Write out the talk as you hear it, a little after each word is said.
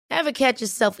Ever catch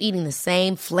yourself eating the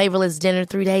same flavorless dinner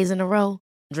 3 days in a row?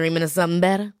 Dreaming of something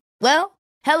better? Well,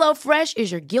 HelloFresh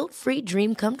is your guilt-free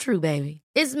dream come true, baby.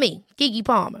 It's me, Keke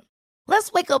Palmer.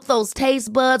 Let's wake up those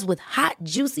taste buds with hot,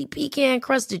 juicy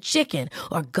pecan-crusted chicken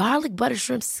or garlic butter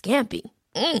shrimp scampi.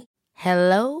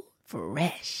 Hello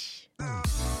Fresh.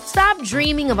 Stop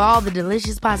dreaming of all the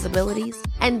delicious possibilities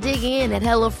and dig in at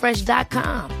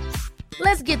HelloFresh.com.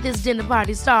 Let's get this dinner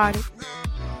party started.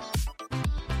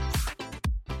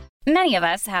 Many of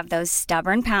us have those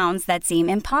stubborn pounds that seem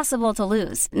impossible to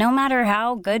lose, no matter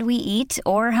how good we eat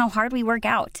or how hard we work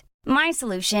out. My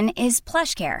solution is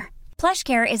PlushCare.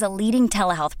 PlushCare is a leading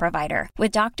telehealth provider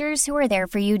with doctors who are there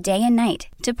for you day and night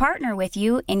to partner with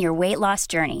you in your weight loss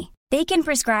journey. They can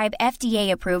prescribe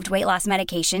FDA-approved weight loss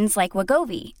medications like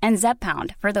Wegovy and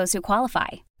Zepbound for those who qualify.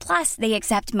 Plus, they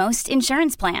accept most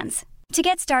insurance plans. To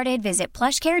get started, visit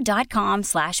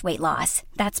plushcare.com/weightloss.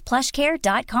 That's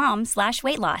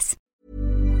plushcare.com/weightloss.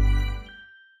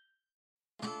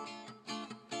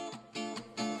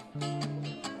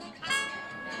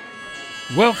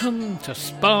 Welcome to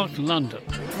Spark London.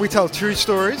 We tell true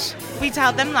stories. We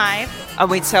tell them live. And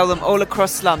we tell them all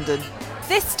across London.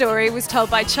 This story was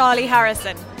told by Charlie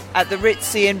Harrison at the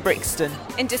Ritzy in Brixton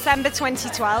in December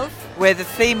 2012, where the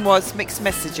theme was mixed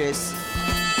messages.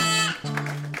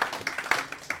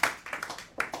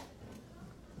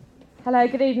 Hello,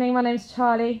 good evening. My name's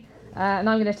Charlie, and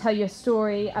I'm going to tell you a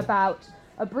story about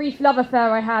a brief love affair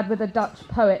I had with a Dutch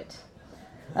poet.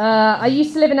 I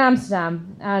used to live in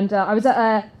Amsterdam, and I was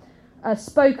at a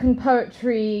spoken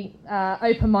poetry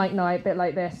open mic night, a bit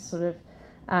like this, sort of,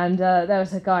 and there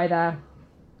was a guy there,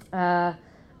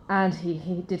 and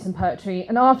he did some poetry,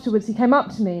 and afterwards he came up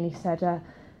to me and he said,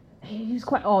 he was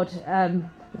quite odd,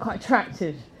 quite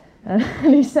attractive,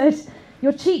 and he said,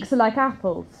 "Your cheeks are like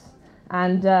apples,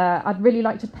 and I'd really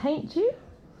like to paint you."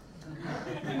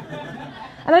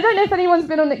 And I don't know if anyone's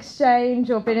been on exchange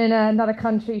or been in another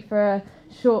country for a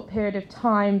short period of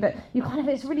time, but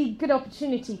it's a really good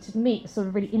opportunity to meet sort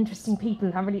of really interesting people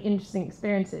and have really interesting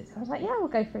experiences. I was like, yeah, we'll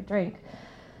go for a drink.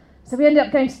 So we ended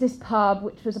up going to this pub,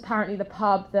 which was apparently the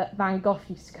pub that Van Gogh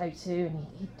used to go to, and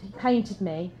he painted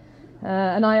me.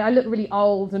 And I looked really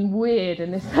old and weird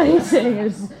in this painting.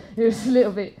 It was a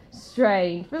little bit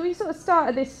strange. But we sort of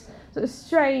started this sort of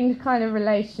strange kind of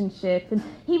relationship. And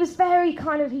he was very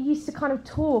he used to kind of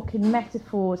talk in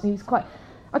metaphors. And he was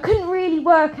I couldn't really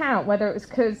work out whether it was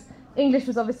because English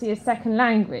was obviously his second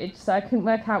language, so I couldn't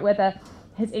work out whether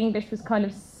his English was kind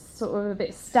of sort of a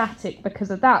bit static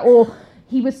because of that, or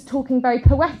he was talking very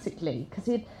poetically, because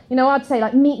I'd say,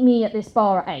 like, meet me at this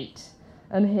bar at 8,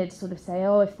 and he'd sort of say,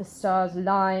 oh, if the stars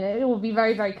align, it would be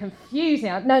very, very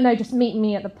confusing. No, just meet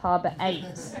me at the pub at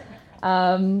 8.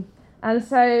 And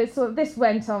so sort of this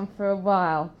went on for a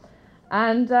while,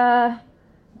 and so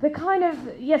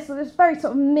there's very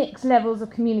sort of mixed levels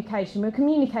of communication. We're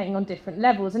communicating on different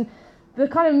levels, and the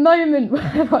kind of moment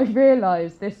where I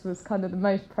realised this was kind of the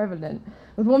most prevalent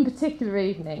was one particular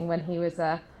evening when he was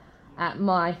at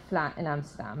my flat in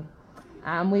Amsterdam,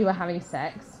 and we were having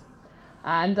sex,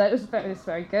 and it was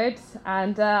very good,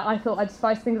 and I thought I'd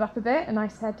spice things up a bit, and I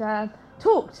said,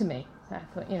 talk to me. So I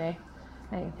thought,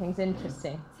 making things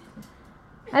interesting.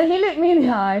 And he looked me in the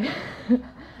eye,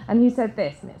 and he said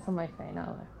this, and it's on my phone.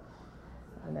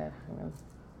 I know, hang on.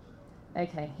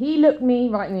 Okay, he looked me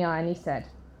right in the eye and he said,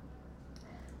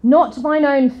 "Not mine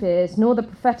own fears, nor the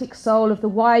prophetic soul of the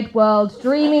wide world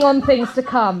dreaming on things to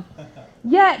come,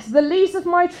 yet the lease of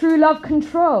my true love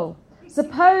control.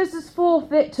 Supposed as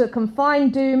forfeit to a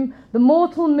confined doom, the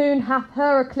mortal moon hath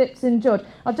her eclipse endured."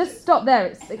 I'll just stop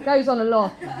there, it goes on a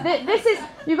lot. This is,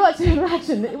 you've got to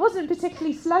imagine, it wasn't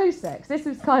particularly slow sex. This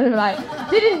was kind of like,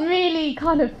 didn't really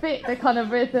kind of fit the kind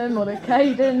of rhythm or the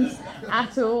cadence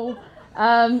at all.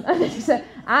 And he said,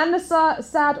 "And the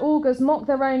sad augurs mock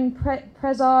their own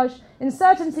presage.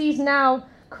 Uncertainties now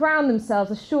crown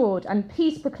themselves assured, and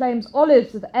peace proclaims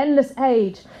olives of endless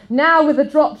age. Now with the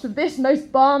drops of this most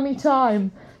balmy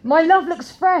time, my love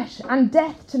looks fresh, and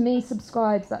death to me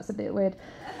subscribes." That's a bit weird.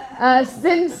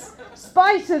 "Since,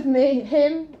 spite of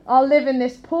him, I'll live in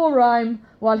this poor rhyme,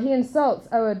 while he insults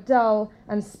o'er dull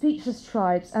and speechless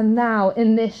tribes, and thou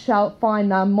in this shalt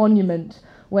find thy monument,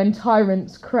 when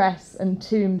tyrants' crests and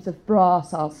tombs of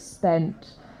brass are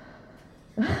spent."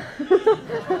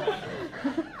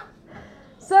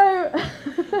 So,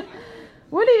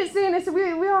 when he was doing this,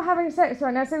 we are having sex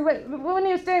right now, so when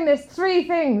he was doing this, 3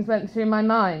 things went through my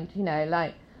mind,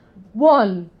 like,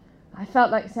 1, I felt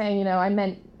like saying, I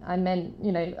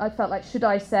felt like, should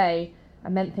I say, I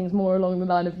meant things more along the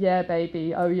line of, yeah,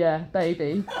 baby, oh yeah,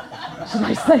 baby, should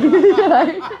I say,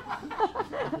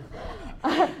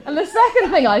 And the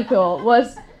second thing I thought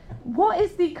was, what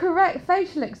is the correct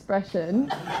facial expression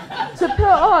to put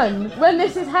on when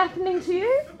this is happening to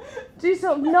you? Do you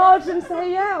sort of nod and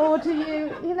say yeah, or do you,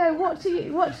 what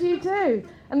do you do?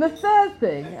 And the third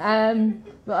thing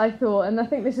that I thought, and I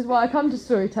think this is why I come to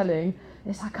storytelling,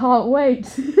 is I can't wait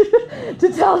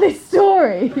to tell this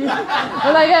story when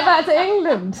I get back to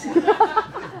England.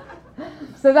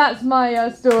 So that's my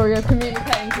story of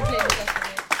communicating completely differently.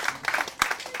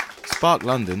 Spark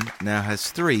London now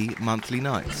has 3 monthly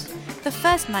nights. The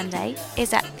first Monday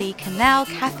is at the Canal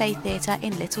Cafe Theatre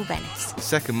in Little Venice. The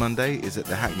second Monday is at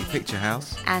the Hackney Picture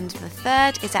House. And the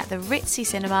third is at the Ritzy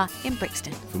Cinema in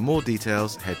Brixton. For more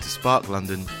details, head to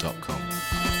sparklondon.com.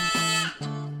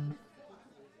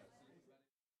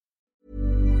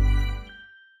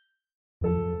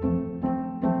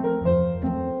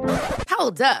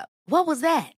 Hold up. What was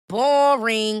that?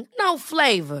 Boring. No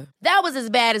flavor. That was as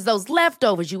bad as those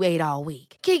leftovers you ate all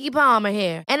week. Keke Palmer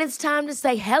here, and it's time to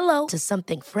say hello to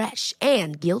something fresh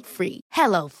and guilt-free.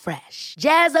 Hello Fresh.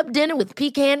 Jazz up dinner with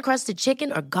pecan-crusted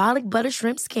chicken or garlic butter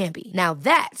shrimp scampi. Now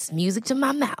that's music to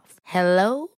my mouth.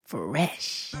 Hello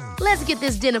Fresh. Let's get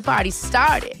this dinner party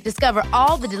started. Discover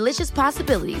all the delicious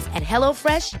possibilities at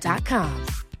hellofresh.com.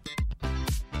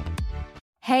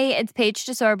 Hey, it's Paige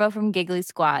DeSorbo from Giggly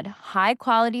Squad. High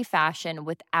quality fashion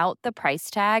without the price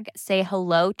tag. Say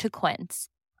hello to Quince.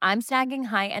 I'm snagging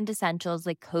high-end essentials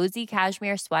like cozy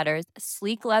cashmere sweaters,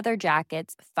 sleek leather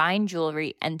jackets, fine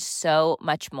jewelry, and so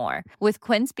much more. With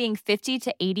Quince being 50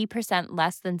 to 80%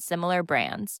 less than similar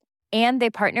brands. And they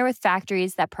partner with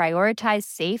factories that prioritize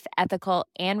safe, ethical,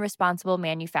 and responsible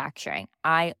manufacturing.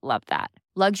 I love that.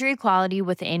 Luxury quality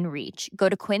within reach. Go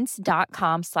to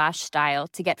quince.com/style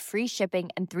to get free shipping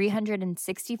and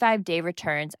 365-day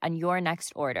returns on your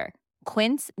next order.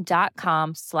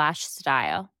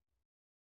 Quince.com/style.